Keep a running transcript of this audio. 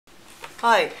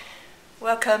Hi,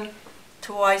 welcome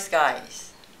to Wise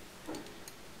Guys.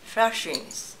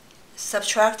 Fractions.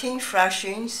 Subtracting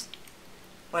fractions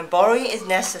when borrowing is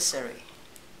necessary.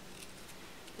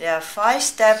 There are 5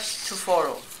 steps to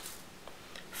follow.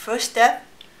 First step,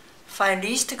 find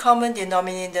least common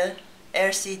denominator,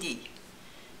 LCD.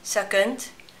 Second,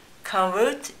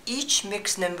 convert each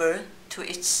mixed number to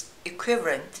its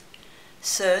equivalent.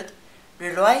 Third,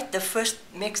 rewrite the first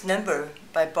mixed number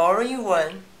by borrowing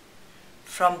 1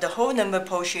 from the whole number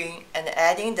portion and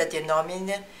adding the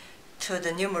denominator to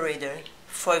the numerator.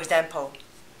 For example,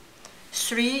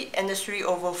 3 and 3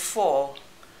 over 4.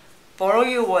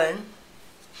 Borrow 1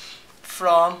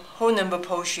 from whole number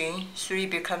portion, 3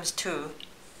 becomes 2.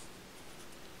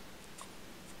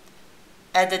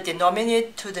 Add the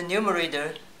denominator to the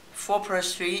numerator, 4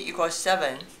 plus 3 equals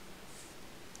 7.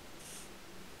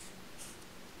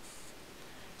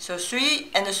 So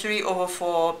 3 and 3 over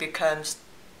 4 becomes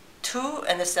 2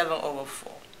 and 7 over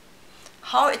 4.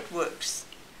 How it works?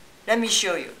 Let me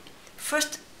show you.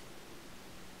 First,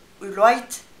 we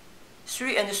write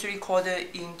 3 and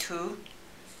 3/4 into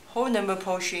whole number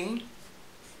portion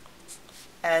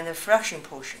and a fraction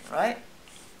portion, right?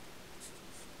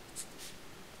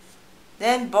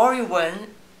 Then borrow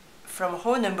 1 from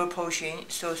whole number portion,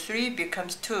 so 3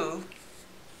 becomes 2,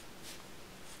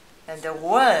 and the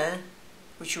 1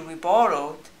 which we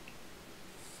borrowed,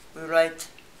 we write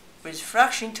with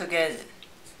fraction together.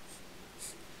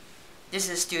 This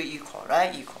is still equal,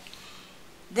 right? Equal.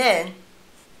 Then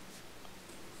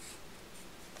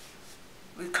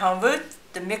we convert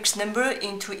the mixed number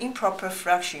into improper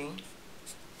fraction.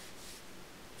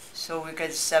 So we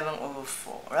get 7 over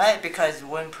 4, right? Because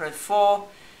 1 plus 4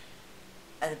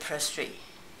 and plus 3.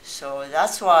 So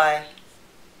that's why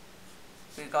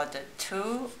we got the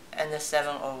 2 and the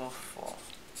 7 over 4.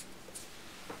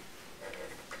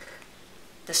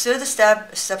 The third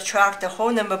step, subtract the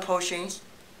whole number portions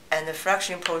and the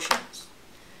fraction portions.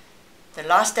 The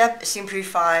last step,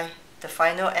 simplify the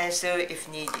final answer if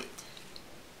needed.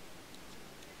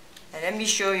 And let me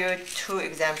show you 2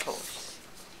 examples.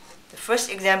 The first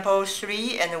example,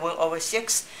 3 and 1 over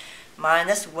 6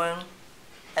 minus 1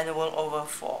 and 1 over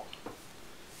 4.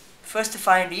 First,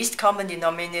 find least common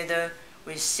denominator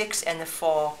with 6 and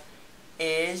 4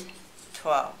 is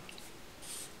 12.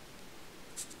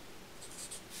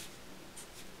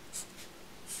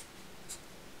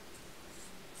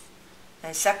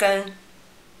 And second,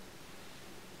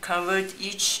 convert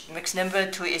each mixed number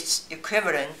to its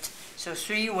equivalent. So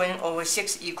 1 over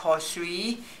 6 equals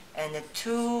 3 and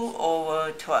 2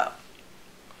 over 12.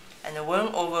 And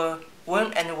 1 over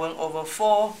 1 and 1 over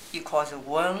 4 equals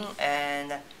 1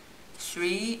 and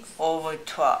 3 over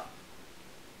 12.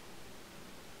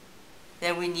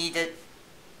 Then we needed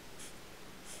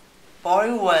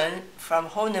borrow 1 from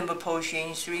whole number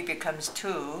portion, 3 becomes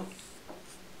 2.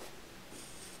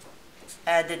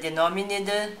 Add the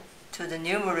denominator to the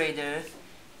numerator,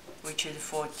 which is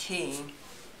 14,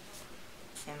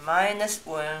 and minus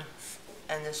 1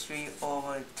 and 3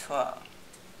 over 12.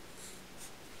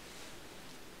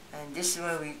 And this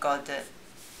one we got the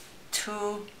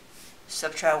 2,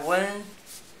 subtract 1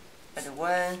 and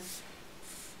 1,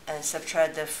 and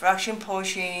subtract the fraction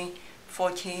portion,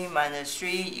 14 minus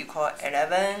 3 equal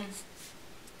 11,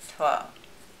 12.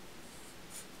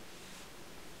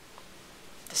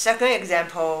 The second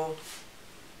example,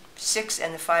 6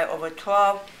 and 5 over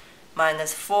 12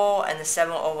 minus 4 and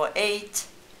 7 over 8.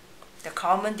 The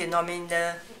common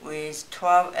denominator with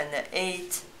 12 and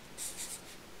 8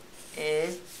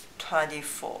 is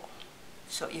 24.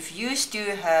 So if you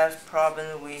still have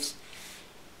problem with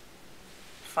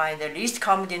find the least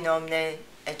common denominator,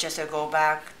 just go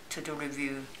back to the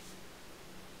review.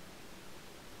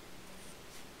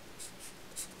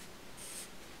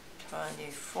 Find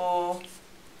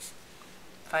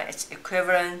its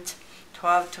equivalent.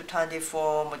 12 to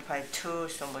 24 multiply 2,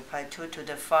 so multiply 2 to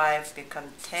the 5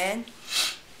 become 10.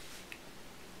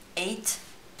 8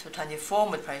 to 24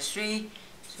 multiply 3,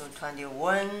 so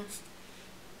 21.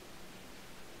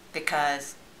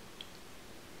 Because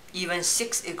even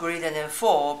 6 is greater than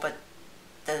 4, but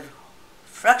the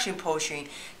fraction portion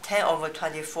 10 over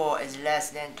 24 is less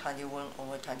than 21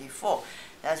 over 24.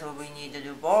 That's what we need to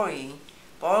do borrowing.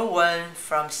 Borrow 1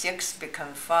 from 6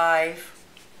 become 5.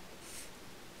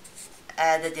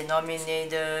 Add the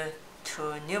denominator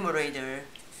to numerator,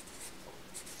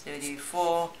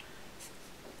 34,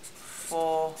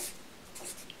 4.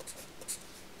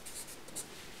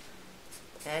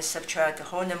 Then subtract the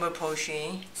whole number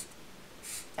portion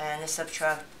and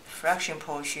subtract fraction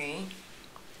portion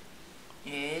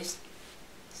is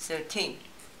 13.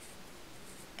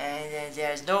 And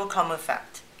there is no common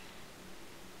fact.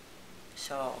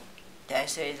 So the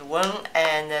answer is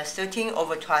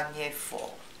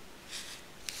 1/13/24.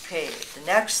 Okay, the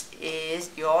next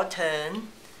is your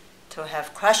turn to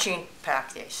have question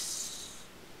practice.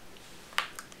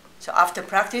 So after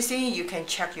practicing, you can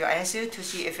check your answer to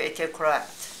see if it is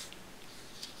correct.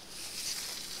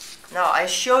 Now I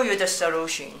show you the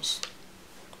solutions.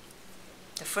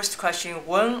 The first question,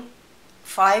 5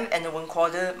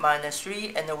 1/4 minus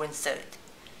 3 1/3.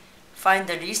 Find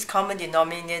the least common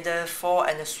denominator. 4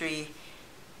 and 3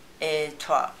 is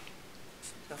 12.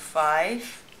 So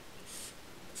 5,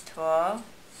 12,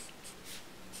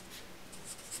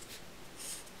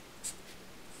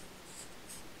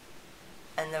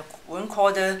 and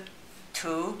 1/4,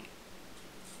 2,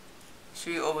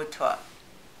 3/12.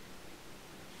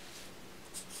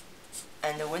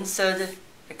 And the 1/3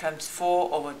 becomes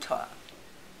 4/12.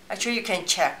 Actually, you can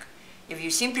check. If you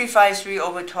simplify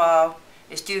 3/12,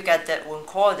 you still get that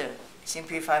 1/4.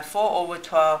 Simplify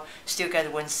 4/12, still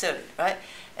get 1/3, right?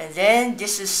 And then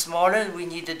this is smaller, we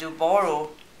need to do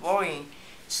borrowing.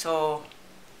 So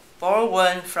borrow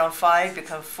 1 from 5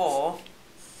 becomes 4.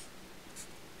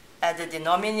 Add the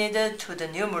denominator to the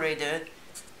numerator,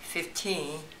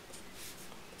 15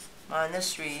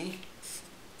 minus 3,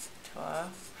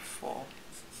 12, 4.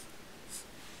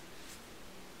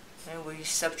 And we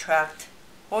subtract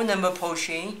whole number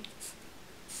portion,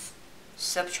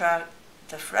 subtract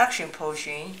the fraction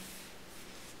portion,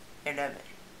 11.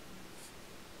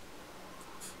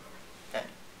 Then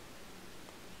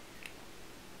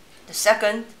the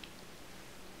second,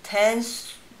 10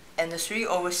 and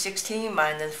 3/16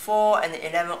 minus 4 and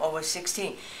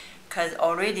 11/16, because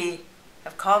already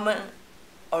have common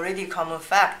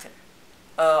factor,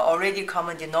 already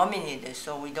common denominator,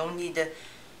 so we don't need to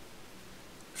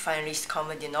find least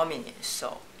common denominator.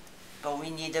 So, but we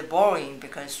need the borrowing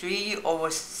because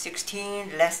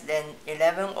 3/16 less than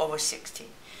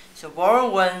 11/16. So borrow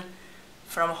 1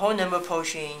 from whole number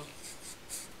portion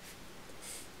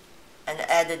and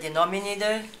add the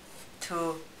denominator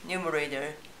to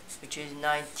numerator, which is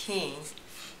 19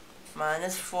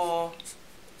 minus 4,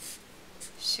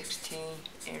 16,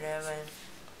 11.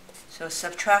 So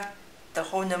subtract the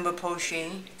whole number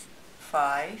portion,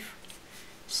 5.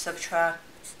 Subtract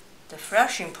the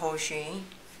fraction portion,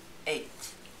 8.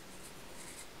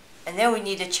 And then we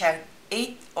need to check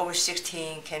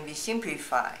 8/16 can be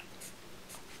simplified.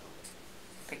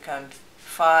 Becomes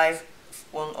 5,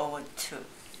 1/2.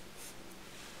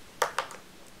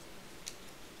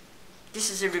 This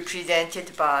is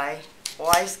represented by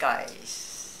wise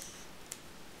guys.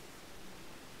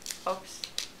 Oops.